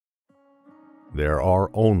There are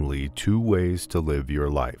only two ways to live your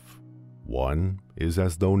life. One is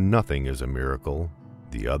as though nothing is a miracle.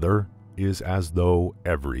 The other is as though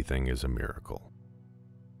everything is a miracle.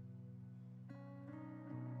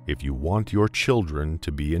 If you want your children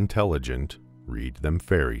to be intelligent, read them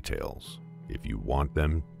fairy tales. If you want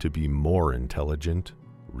them to be more intelligent,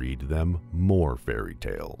 read them more fairy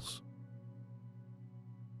tales.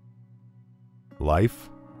 Life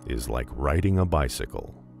is like riding a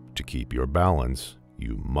bicycle. To keep your balance,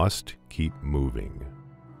 you must keep moving.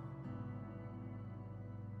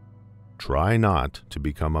 Try not to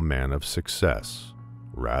become a man of success.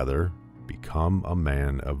 Rather, become a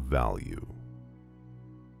man of value.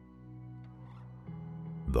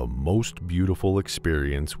 The most beautiful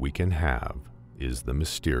experience we can have is the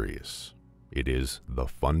mysterious. It is the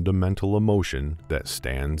fundamental emotion that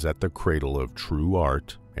stands at the cradle of true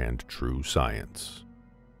art and true science.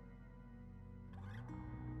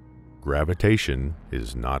 Gravitation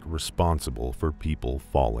is not responsible for people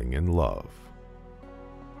falling in love.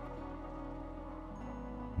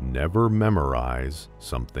 Never memorize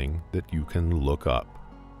something that you can look up.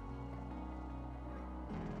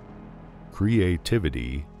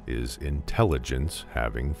 Creativity is intelligence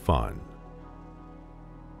having fun.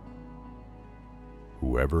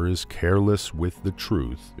 Whoever is careless with the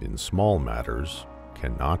truth in small matters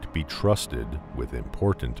cannot be trusted with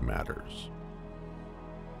important matters.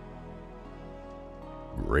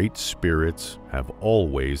 Great spirits have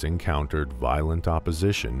always encountered violent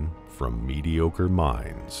opposition from mediocre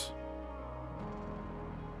minds.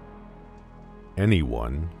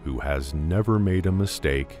 Anyone who has never made a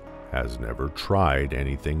mistake has never tried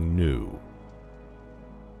anything new.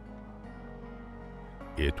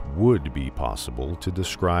 It would be possible to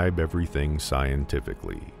describe everything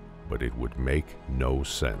scientifically, but it would make no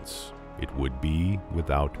sense. It would be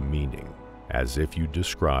without meaning, as if you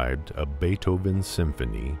described a Beethoven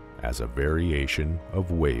symphony as a variation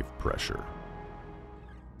of wave pressure.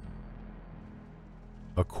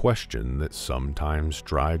 A question that sometimes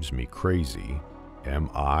drives me crazy: am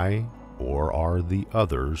I or are the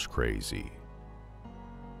others crazy?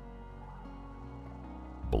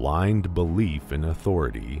 Blind belief in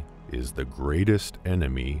authority is the greatest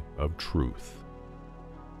enemy of truth.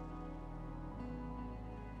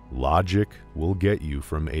 Logic will get you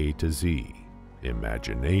from A to Z.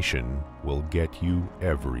 Imagination will get you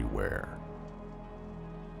everywhere.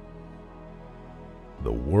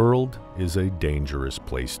 The world is a dangerous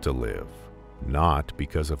place to live, not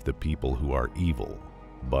because of the people who are evil,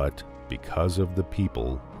 but because of the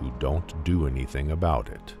people who don't do anything about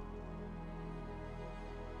it.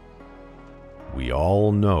 We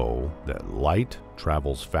all know that light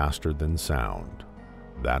travels faster than sound.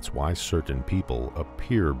 That's why certain people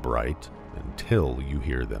appear bright until you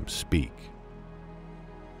hear them speak.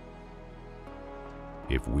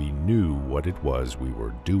 If we knew what it was we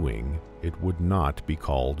were doing, it would not be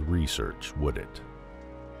called research, would it?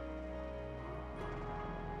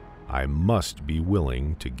 I must be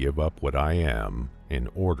willing to give up what I am in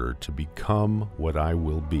order to become what I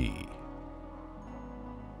will be.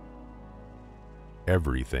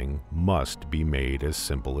 Everything must be made as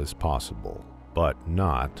simple as possible, but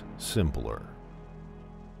not simpler.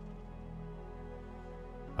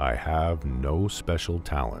 I have no special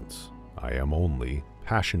talents. I am only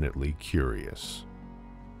passionately curious.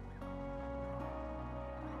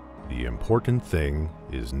 The important thing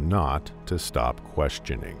is not to stop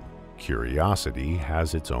questioning. Curiosity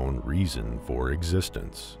has its own reason for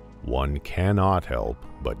existence. One cannot help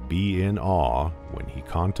but be in awe when he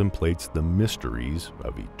contemplates the mysteries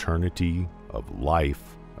of eternity, of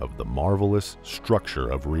life, of the marvelous structure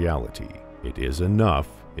of reality. It is enough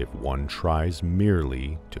if one tries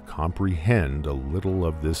merely to comprehend a little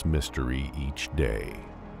of this mystery each day.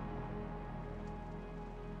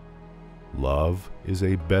 Love is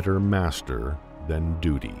a better master than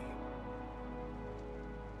duty.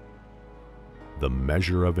 The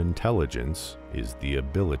measure of intelligence is the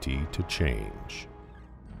ability to change.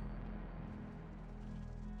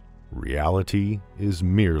 Reality is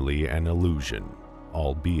merely an illusion,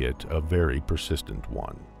 albeit a very persistent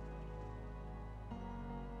one.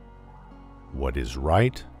 What is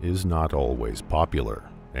right is not always popular,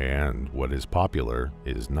 and what is popular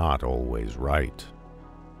is not always right.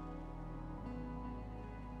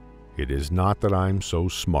 It is not that I'm so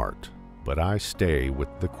smart, but I stay with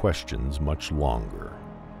the questions much longer.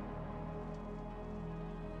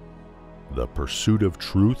 The pursuit of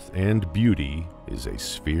truth and beauty is a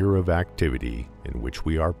sphere of activity in which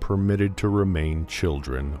we are permitted to remain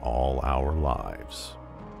children all our lives.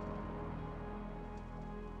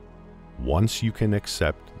 Once you can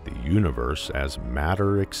accept the universe as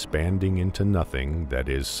matter expanding into nothing that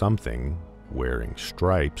is something, wearing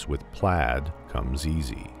stripes with plaid comes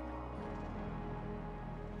easy.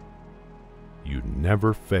 You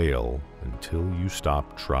never fail until you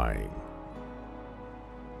stop trying.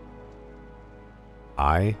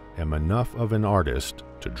 I am enough of an artist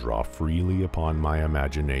to draw freely upon my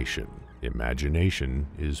imagination. Imagination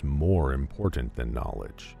is more important than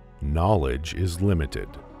knowledge. Knowledge is limited.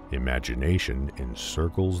 Imagination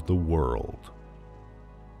encircles the world.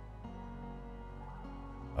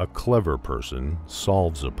 A clever person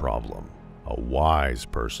solves a problem. A wise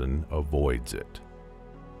person avoids it.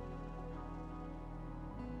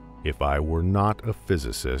 If I were not a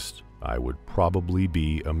physicist, I would probably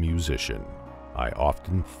be a musician. I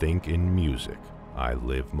often think in music. I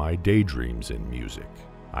live my daydreams in music.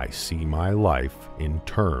 I see my life in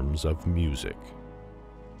terms of music.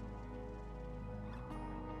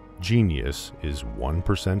 Genius is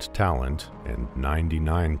 1% talent and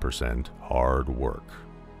 99% hard work.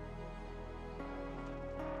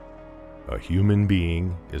 A human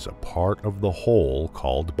being is a part of the whole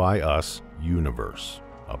called by us universe,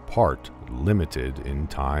 a part limited in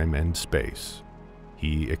time and space.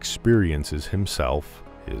 He experiences himself,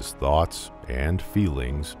 his thoughts and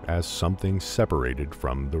feelings as something separated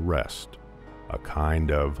from the rest, a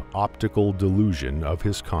kind of optical delusion of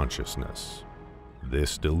his consciousness.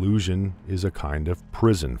 This delusion is a kind of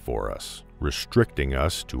prison for us, restricting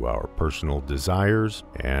us to our personal desires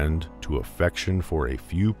and to affection for a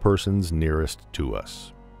few persons nearest to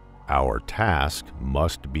us. Our task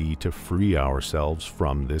must be to free ourselves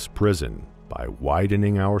from this prison by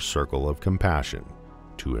widening our circle of compassion,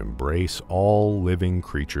 to embrace all living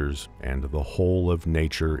creatures and the whole of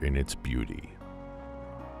nature in its beauty.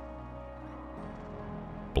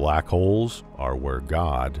 Black holes are where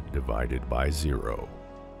God divided by zero.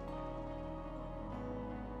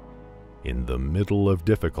 In the middle of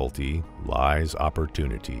difficulty lies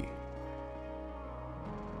opportunity.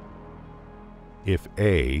 If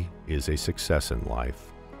A is a success in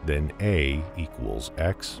life, then A equals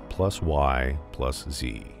X plus Y plus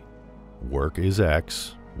Z. Work is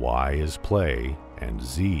X, Y is play, and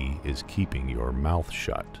Z is keeping your mouth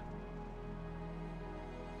shut.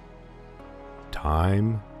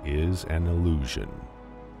 Time is an illusion.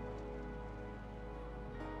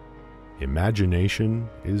 Imagination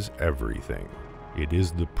is everything. It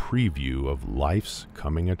is the preview of life's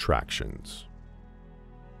coming attractions.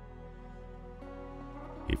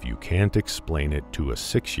 If you can't explain it to a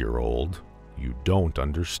 6-year-old, you don't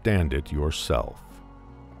understand it yourself.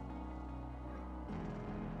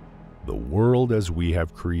 The world as we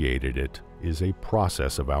have created it is a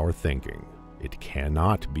process of our thinking. It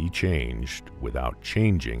cannot be changed without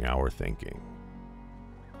changing our thinking.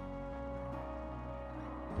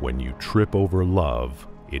 When you trip over love,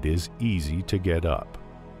 it is easy to get up,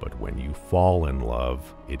 but when you fall in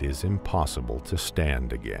love, it is impossible to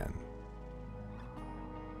stand again.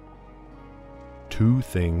 Two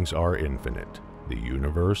things are infinite, the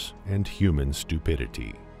universe and human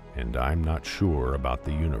stupidity, and I'm not sure about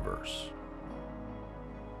the universe.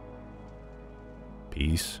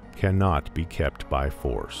 Peace cannot be kept by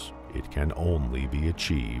force. It can only be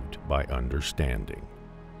achieved by understanding.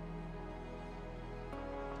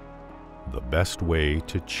 The best way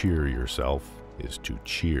to cheer yourself is to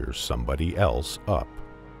cheer somebody else up.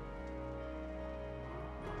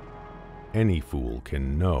 Any fool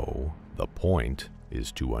can know. The point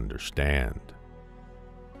is to understand.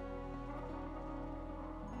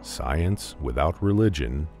 Science without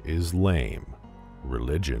religion is lame.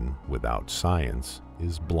 Religion without science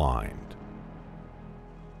is blind.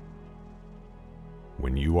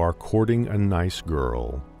 When you are courting a nice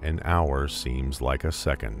girl, an hour seems like a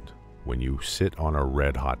second. When you sit on a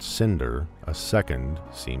red-hot cinder, a second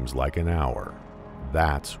seems like an hour.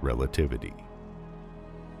 That's relativity.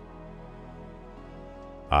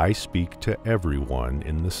 I speak to everyone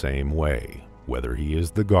in the same way, whether he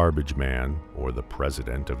is the garbage man or the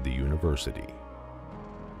president of the university.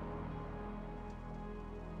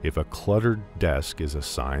 If a cluttered desk is a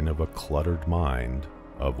sign of a cluttered mind,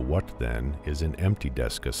 of what then is an empty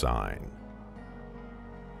desk a sign?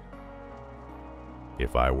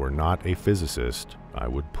 If I were not a physicist, I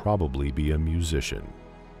would probably be a musician.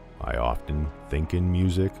 I often think in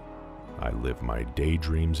music. I live my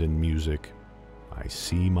daydreams in music. I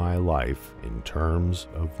see my life in terms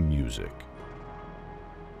of music.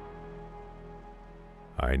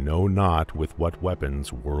 I know not with what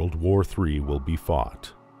weapons World War III will be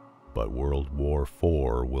fought, but World War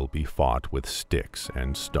IV will be fought with sticks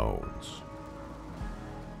and stones.